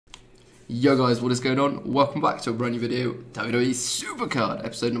Yo guys, what is going on? Welcome back to a brand new video, WWE Supercard,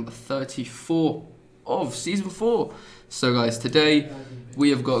 episode number 34 of Season 4. So guys, today we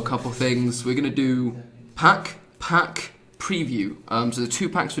have got a couple things. We're going to do pack preview. So the 2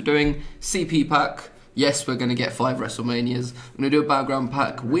 packs we're doing, CP pack. Yes, we're going to get 5 WrestleManias. We're going to do a battleground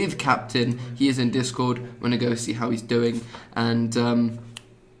pack with Captain. He is in Discord. We're going to go see how he's doing. And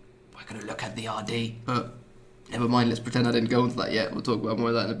we're going to look at the RD, but never mind, let's pretend I didn't go into that yet. We'll talk about more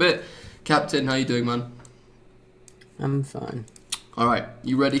of that in a bit. Captain, how you doing, man? I'm fine. Alright,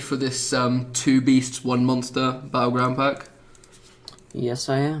 you ready for this 2 beasts, 1 monster battleground pack? Yes,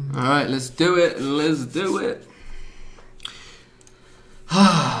 I am. Alright, let's do it. Let's do it.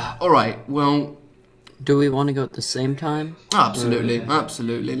 Alright, well... Do we want to go at the same time? Absolutely,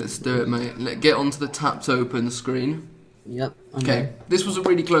 absolutely. Let's do it, mate. Let's get onto the tapped open screen. Yep. Okay, this was a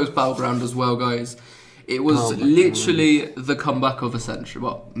really close battleground as well, guys. It was literally the comeback of a century.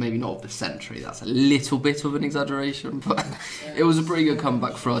 Well, maybe not of the century. That's a little bit of an exaggeration, but it was a pretty good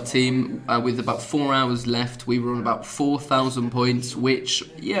comeback for our team. With about 4 hours left, we were on about 4,000 points, which,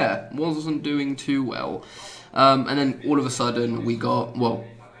 yeah, wasn't doing too well. And then all of a sudden, we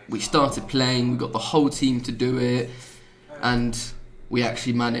started playing. We got the whole team to do it, and we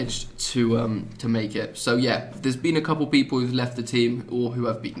actually managed to make it. So yeah, there's been a couple people who've left the team or who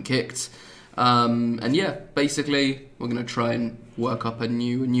have been kicked. And yeah, basically we're going to try and work up a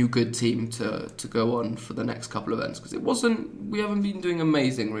new good team to go on for the next couple of events, because we haven't been doing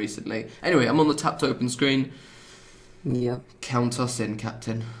amazing recently. Anyway, I'm on the tapped open screen. Yep. Count us in,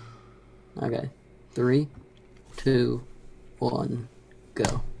 Captain. Okay. 3, 2, 1,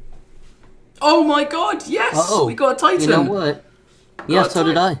 go. Oh my god, yes! We got a Titan! You know what? Yeah, so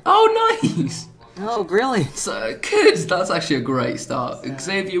did I. Oh, nice! Oh, really? So good. That's actually a great start.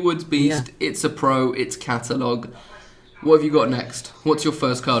 Xavier Woods Beast. Yeah. It's a pro. It's catalog. What have you got next? What's your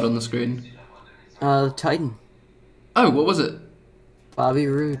first card on the screen? Titan. Oh, what was it? Bobby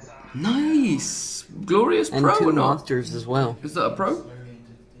Roode. Nice. Glorious and pro. 2 monsters as well. Is that a pro?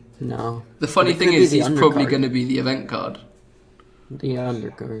 No. The funny thing is, he's probably going to be the event card. The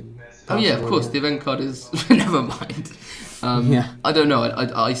undercard. Oh yeah, of course. Yeah. The event card is. Never mind. Yeah. I don't know.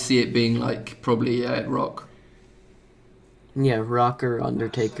 I see it being like probably Rock. Yeah, Rock or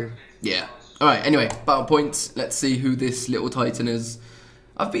Undertaker. Yeah. All right. Anyway, battle points. Let's see who this little Titan is.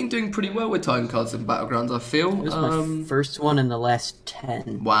 I've been doing pretty well with Titan cards in battlegrounds. I feel. It was my first one in the last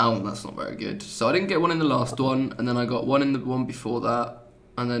 10. Wow, that's not very good. So I didn't get one in the last one, and then I got one in the one before that,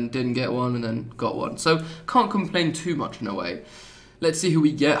 and then didn't get one, and then got one. So can't complain too much in a way. Let's see who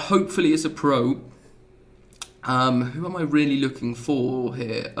we get. Hopefully it's a pro. Who am I really looking for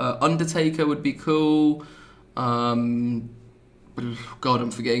here? Undertaker would be cool. God, I'm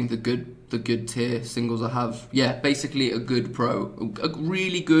forgetting the good tier singles I have. Yeah, basically a good pro. A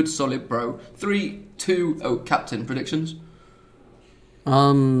really good, solid pro. 3, 2, Captain, predictions?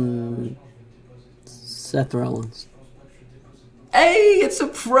 Seth Rollins. Hey, it's a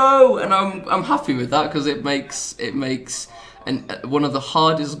pro! And I'm happy with that, because it makes and one of the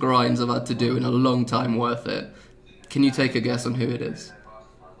hardest grinds I've had to do in a long time worth it. Can you take a guess on who it is?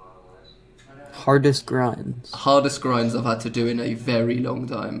 Hardest grinds? Hardest grinds I've had to do in a very long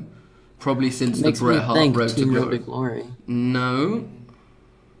time. Probably since the Bret Hart Road to Glory. No.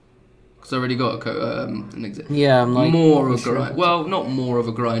 Because I already got an example. Yeah, I'm like... More of a grind. Well, not more of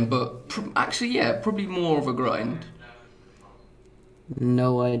a grind, but actually, yeah, probably more of a grind.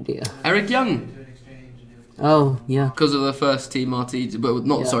 No idea. Eric Young. Oh, yeah. Because of the first team RTG, but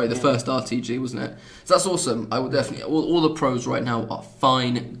not, sorry, the first RTG, wasn't it? So that's awesome. I would definitely, all the pros right now are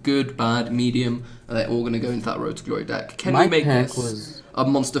fine, good, bad, medium, and they're all going to go into that Road to Glory deck. Can we make this a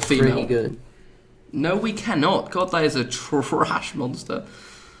monster female? Pretty good. No, we cannot. God, that is a trash monster.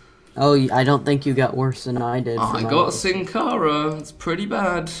 Oh, I don't think you got worse than I did. I got Sin Cara. It's pretty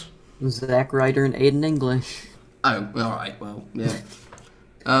bad. Zack Ryder and Aiden English. Oh, alright, well, yeah.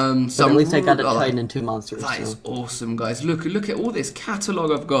 But at least I got a Titan and 2 monsters. That is awesome, guys. Look at all this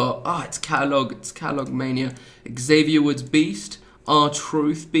catalog I've got. It's catalog mania. Xavier Woods Beast,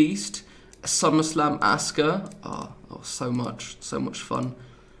 R-Truth Beast, SummerSlam Asuka. Oh, so much fun.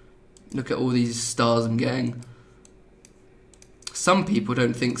 Look at all these stars I'm getting. Some people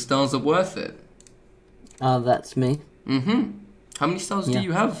don't think stars are worth it. That's me. Mm-hmm. How many stars do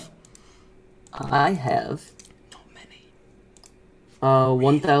you have? I have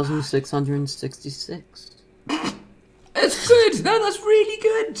 1,666. That's good. No, that's really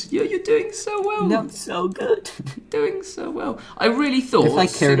good. You're doing so well. Not so good. Doing so well. I really thought if I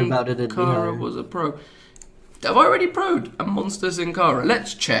cared about it, Cara was a pro. Have I already pro'd a Monster Sin Cara?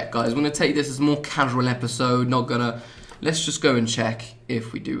 Let's check, guys. I'm going to take this as a more casual episode. Not going to let's just go and check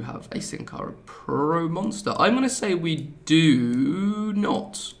if we do have a Sin Cara Pro monster. I'm going to say we do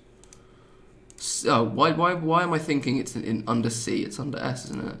not. So, why am I thinking it's in under C? It's under S,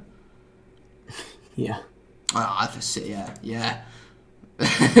 isn't it? Yeah. For C, yeah.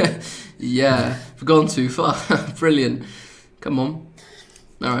 Yeah, we've gone too far. Brilliant. Come on.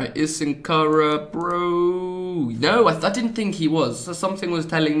 Alright, is Sin Cara Bro? No, I didn't think he was. So something was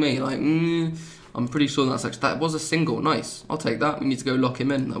telling me, like, I'm pretty sure that was a single. Nice. I'll take that. We need to go lock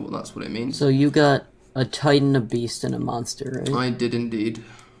him in. That's what it means. So you got a Titan, a Beast, and a Monster, right? I did indeed.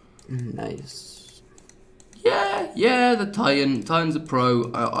 Nice. Yeah, the Titan's a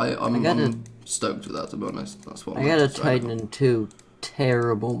pro. I'm stoked with that, to be honest. That's what I got a Titan and 2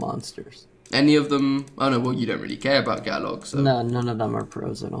 terrible monsters. Any of them? Oh no, well, you don't really care about Galog, so... No, none of them are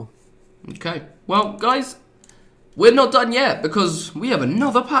pros at all. Okay. Well, guys, we're not done yet, because we have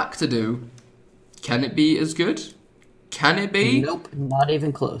another pack to do. Can it be as good? Can it be? Nope, not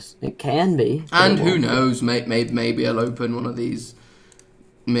even close. It can be. And who knows, maybe I'll open one of these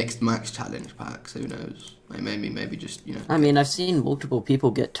Mixed Max Challenge packs, who knows? Maybe just, you know... I mean, I've seen multiple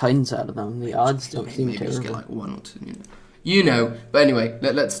people get Titans out of them. The odds don't seem terrible. Maybe just get like 1 or 2, you know. You know, but anyway,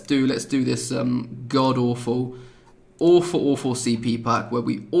 let's do this god awful CP pack where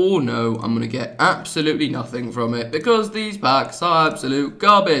we all know I'm gonna get absolutely nothing from it because these packs are absolute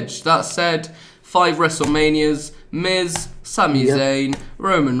garbage. That said, 5 WrestleManias, Miz, Sami Zayn,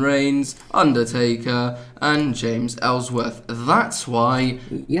 Roman Reigns, Undertaker, and James Ellsworth. That's why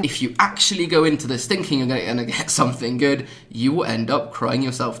if you actually go into this thinking you're gonna get something good, you will end up crying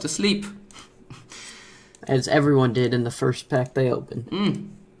yourself to sleep. As everyone did in the first pack they opened.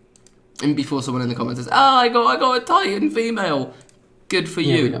 And before someone in the comments says, I got a Titan female. Good for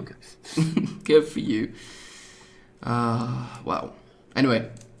you. We don't care. Good for you. Well. Anyway,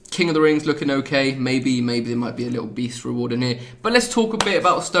 King of the Rings looking okay. Maybe there might be a little beast reward in here. But let's talk a bit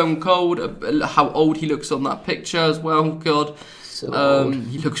about Stone Cold, how old he looks on that picture as well. God. So old.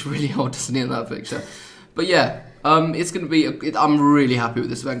 He looks really old, doesn't he, in that picture? But yeah. It's going to be... I'm really happy with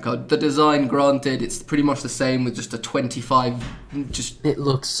this event card. The design, granted, it's pretty much the same with just a 25... It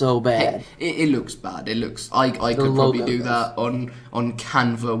looks so bad. It looks bad. It looks... I could probably do that on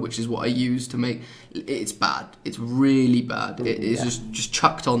Canva, which is what I use to make... It's bad. It's really bad. It is just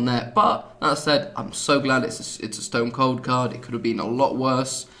chucked on there. But, that said, I'm so glad it's a Stone Cold card. It could have been a lot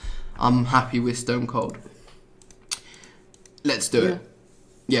worse. I'm happy with Stone Cold. Let's do it.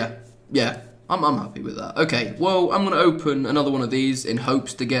 Yeah. I'm happy with that. Okay, well, I'm going to open another one of these in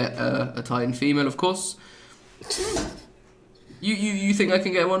hopes to get a Titan female, of course. You think I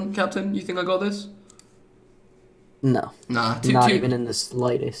can get one, Captain? You think I got this? No. Nah. Not even in the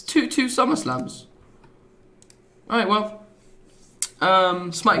slightest. Two SummerSlams. Alright, well.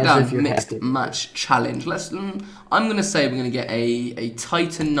 SmackDown Mixed Match Challenge. I'm going to say we're going to get a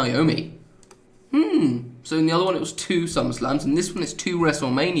Titan Naomi. So in the other one it was 2 SummerSlams, and this one is 2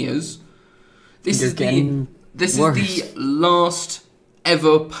 WrestleManias. This is the last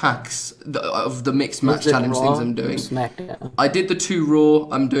ever packs of the Mixed Match Challenge things I'm doing. SmackDown. I did the 2 Raw.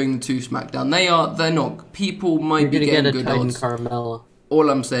 I'm doing the 2 SmackDown. They're not. People might be getting good odds. Carmella.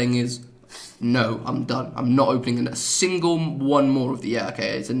 All I'm saying is, no, I'm done. I'm not opening a single one more of the... Yeah,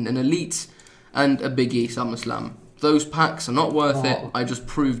 okay, it's an Elite and a Big E SummerSlam. Those packs are not worth it. I just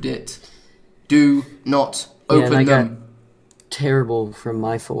proved it. Do not open them. Terrible from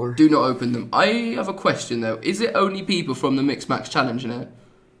my 4. Do not open them. I have a question though. Is it only people from the Mixed Match Challenge in it?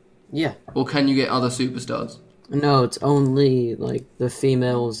 Yeah. Or can you get other superstars? No, it's only like the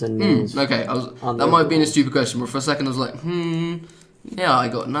females and males. Okay, that might have been a stupid question, but for a second I was like, yeah,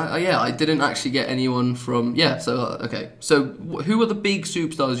 I didn't actually get anyone from... Yeah, so, okay. So, who are the big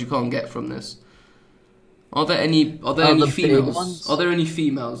superstars you can't get from this? Are there any females? Are there any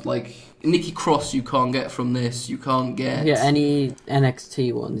females? Like, Nikki Cross you can't get from this, you can't get... Yeah, any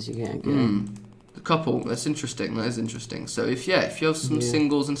NXT ones you can't get. A couple, that's interesting, that is interesting. So if you have some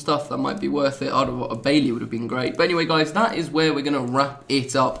singles and stuff, that might be worth it. A Bailey would have been great. But anyway guys, that is where we're going to wrap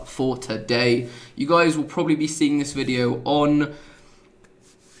it up for today. You guys will probably be seeing this video on...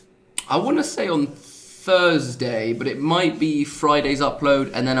 I want to say on Thursday, but it might be Friday's upload,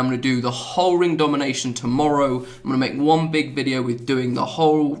 and then I'm going to do the whole ring domination tomorrow. I'm going to make one big video with doing the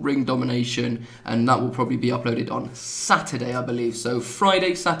whole ring domination, and that will probably be uploaded on Saturday, I believe. So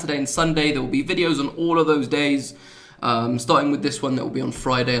Friday, Saturday, and Sunday, there will be videos on all of those days, starting with this one that will be on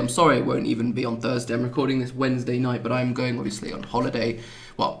Friday. I'm sorry it won't even be on Thursday. I'm recording this Wednesday night, but I'm going obviously on holiday.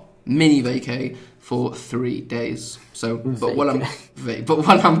 Well, mini vacay for 3 days. So, but when I'm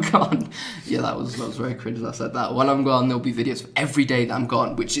gone, yeah, that was very cringe as I said that. When I'm gone, there'll be videos for every day that I'm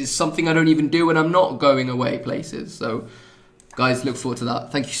gone, which is something I don't even do when I'm not going away places. So, guys, look forward to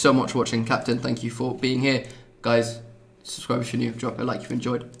that. Thank you so much for watching, Captain. Thank you for being here, guys. Subscribe if you're new. Drop a like if you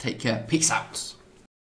enjoyed. Take care. Peace out.